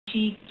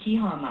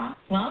Nishikihama.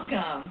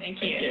 Welcome.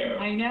 Thank you.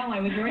 I know, I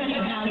was working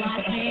on that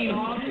last name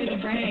all through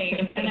the break,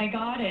 and I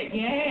got it.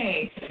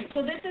 Yay.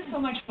 So this is so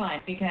much fun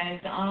because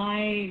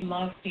I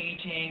love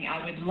staging.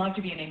 I would love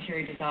to be an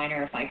interior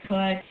designer if I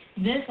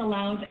could. This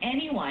allows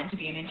anyone to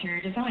be an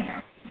interior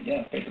designer.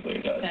 Yeah, basically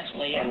it does.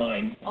 Essentially, yeah.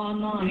 Online.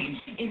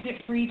 Online. Is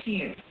it free to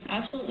use?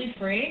 Absolutely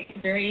free,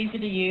 very easy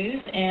to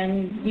use,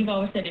 and we've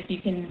always said if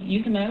you can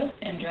use a mouse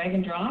and drag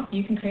and drop,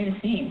 you can create a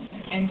scene.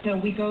 And so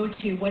we go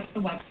to, what's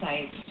the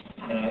website?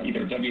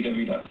 Either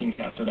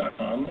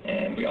www.scenecaster.com,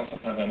 and we also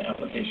have an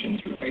application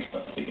through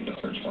Facebook, so you can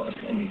just search for us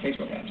in the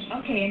Facebook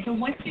apps. Okay, and so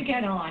once you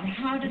get on,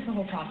 how does the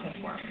whole process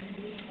work?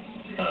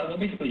 Well,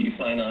 basically you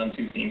sign on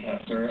to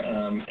SceneCaster,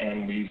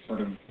 and we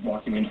sort of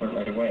walk you into it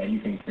right away. You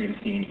can create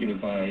a scene either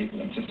by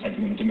just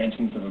typing in the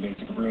dimensions of a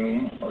basic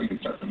room, or you could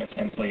start from a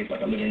template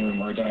like a living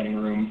room or a dining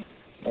room,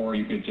 or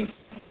you could just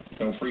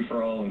go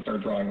free-for-all and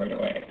start drawing right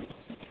away.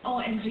 Oh,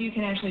 and so you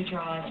can actually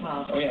draw as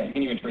well. Oh yeah, you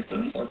can even trace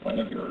the floor plan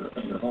of your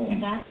home.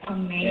 That's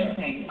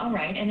amazing. Yeah. All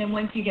right, and then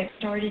once you get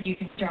started, you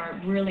can start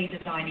really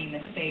designing the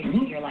space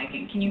to your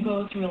liking. Can you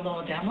go through a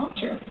little demo?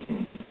 Sure.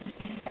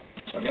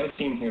 So I've got a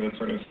scene here that's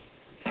sort of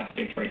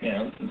half-baked right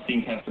now. It's the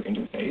SceneCaster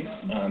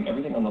interface.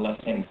 Everything on the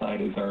left-hand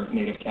side is our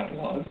native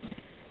catalog,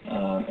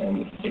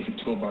 and the basic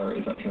toolbar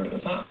is up here at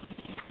the top.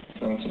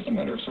 So it's just a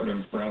matter of sort of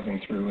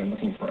browsing through and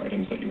looking for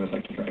items that you would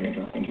like to drag and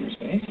drop into your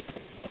space.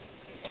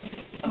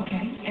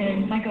 Okay,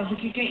 and Michael, if we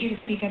could get you to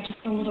speak up just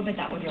a little bit,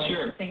 that would really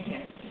Sure. Thank you.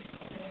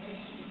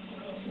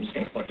 I'm just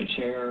going to select a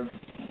chair.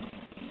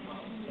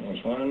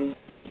 There's one.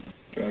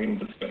 Drag it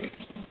into the space.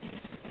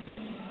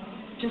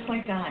 Just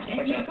like that. And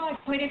Like you've that.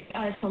 got quite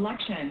a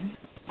selection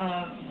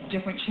of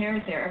different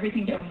chairs there,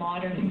 everything from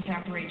modern,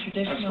 contemporary,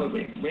 traditional.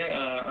 Absolutely.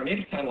 Our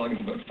native catalog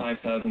is about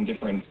 5,000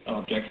 different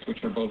objects,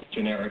 which are both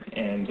generic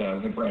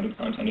and with branded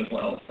content as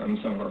well from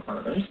some of our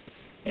partners.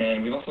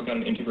 And we've also got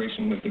an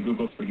integration with the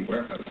Google 3D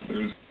Warehouse.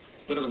 There's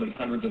literally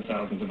hundreds of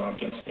thousands of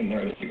objects in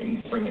there that you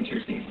can bring into your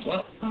scenes as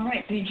well. All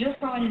right, so you just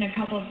brought in a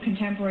couple of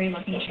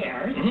contemporary-looking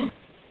chairs.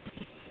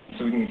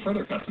 So we can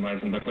further customize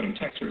them by putting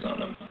textures on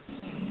them.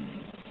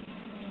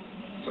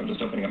 So I'm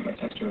just opening up my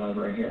texture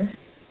library here.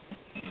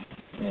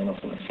 And I'll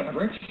select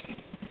fabrics,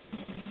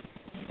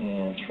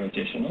 and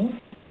traditional,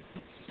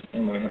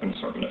 and then we have an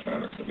assortment of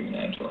fabrics that we can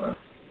add to our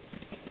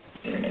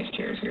very nice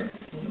chairs here.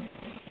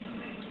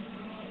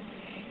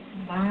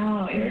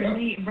 Wow, it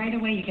really, right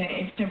away you get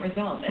instant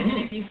results. And then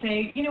if you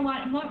say, you know what,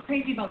 I'm not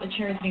crazy about the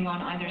chairs being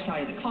on either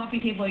side of the coffee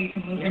table, you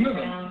can move them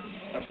around.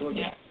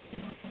 Absolutely. Yeah.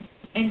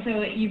 And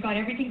so you've got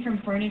everything from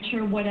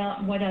furniture. What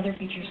other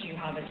features do you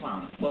have as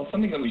well? Well,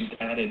 something that we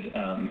just added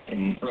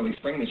in early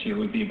spring this year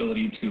was the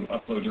ability to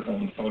upload your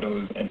own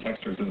photos and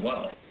textures as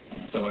well.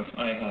 So if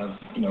I have,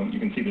 you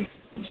can see this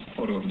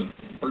photo of the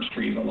birch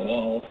trees on the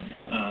wall.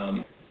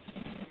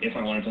 If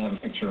I wanted to have a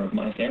picture of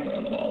my family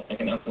on the wall, I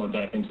can upload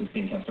that into the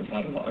SceneCaster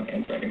catalog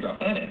and drag and drop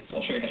that in. So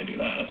I'll show you how to do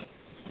that.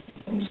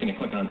 I'm just going to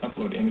click on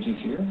Upload Images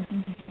here,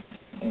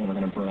 and we're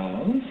going to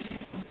browse.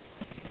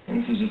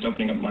 And this is just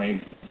opening up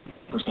my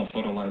personal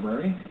photo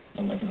library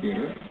on my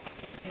computer.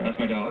 And that's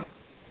my dog.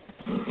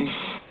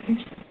 And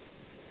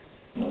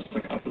I'll just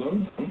click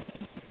Upload.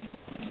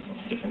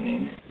 That's a different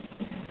name.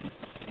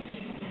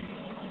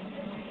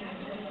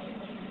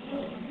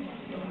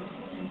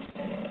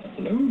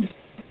 Upload.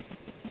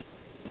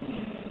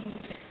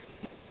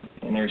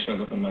 And there he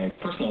shows up in my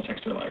personal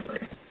texture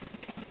library.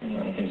 And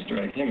then I can just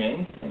drag him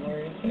in, and there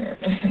he is there.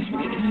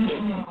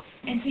 Wow.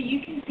 And so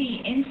you can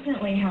see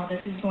instantly how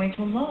this is going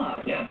to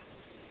look. Yeah.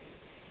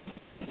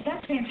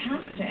 That's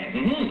fantastic.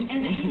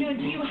 And,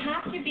 do you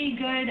have to be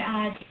good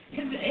at,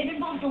 because it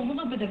involves a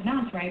little bit of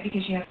math, right?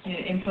 Because you have to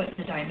input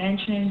the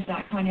dimensions,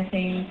 that kind of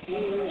thing.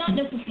 Not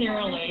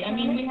necessarily. I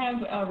mean, we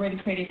have already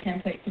created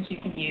templates that you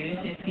can use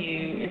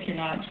if you're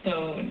not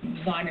so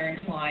designer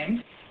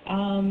inclined.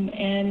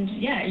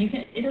 And yeah,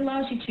 it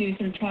allows you to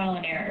sort of trial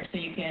and error, so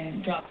you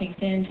can drop things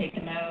in, take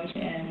them out,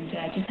 and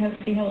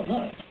just see how it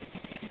looks.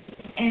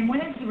 And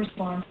what has the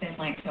response been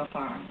like so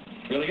far?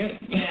 Really good.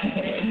 Yeah,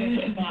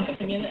 it's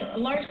fast. I mean,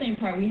 largely in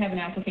part, we have an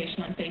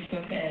application on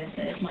Facebook,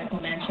 as Michael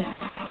mentioned.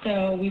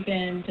 So we've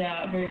been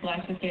very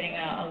blessed with getting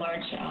a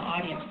large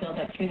audience built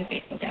up through the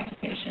Facebook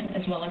application,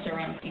 as well as our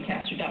own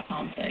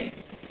SceneCaster.com site.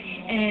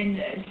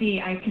 And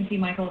I can see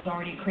Michael is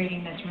already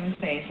creating this room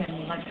space,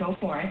 and let's go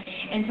for it.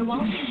 And so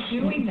while he's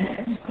doing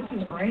this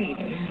is great.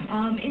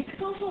 Is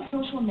this also a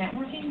social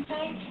networking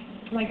site?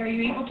 Like, are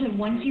you able to,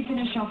 once you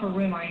finish off a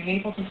room, are you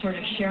able to sort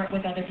of share it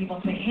with other people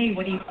and say, hey,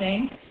 what do you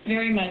think?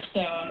 Very much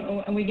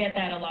so. And we get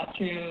that a lot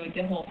through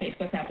the whole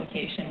Facebook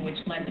application, which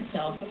lends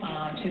itself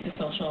to the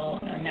social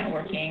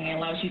networking. It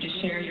allows you to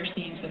share your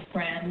scenes with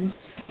friends.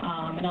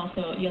 And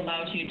also it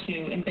allows you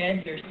to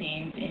embed your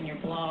scenes in your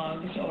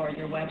blogs or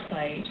your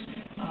website,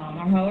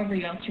 or however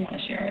else you want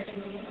to share it.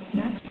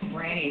 That's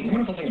great. The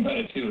wonderful thing about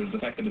it, too, is the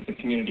fact that it's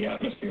a community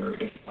atmosphere.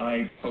 If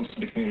I post to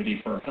the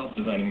community for help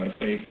designing my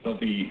space, there'll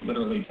be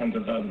literally tens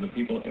of thousands of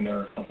people in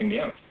there helping me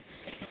out.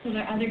 So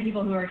there are other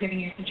people who are giving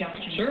you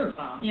suggestions Sure. as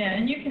well. Yeah,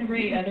 and you can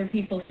rate other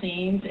people's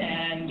scenes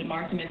and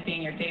mark them as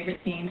being your favorite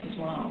scenes as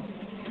well.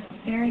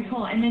 Very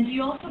cool. And then do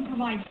you also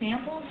provide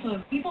samples? So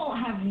if people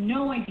have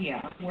no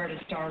idea where to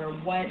start or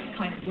what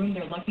kind of room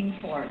they're looking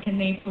for, can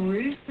they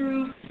peruse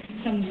through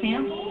some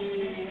samples?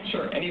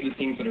 Sure. Any of the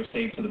scenes that are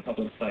saved to the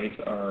public site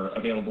are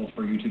available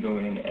for you to go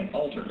in and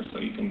alter. So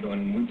you can go in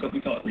and we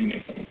call it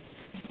remixing.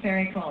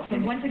 Very cool. So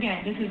once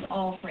again, this is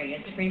all free.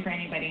 It's free for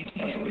anybody to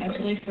use.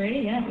 Absolutely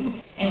free, yeah.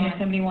 And if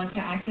somebody wants to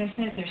access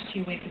it, there's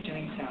two ways of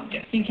doing so.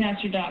 Yes.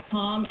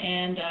 SceneCaster.com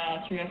and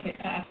through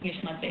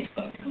application on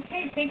Facebook.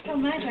 Okay, thanks so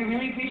much. I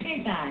really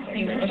appreciate that.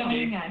 Thanks for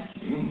joining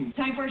us.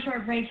 Time for a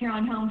short break here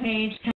on HomePage.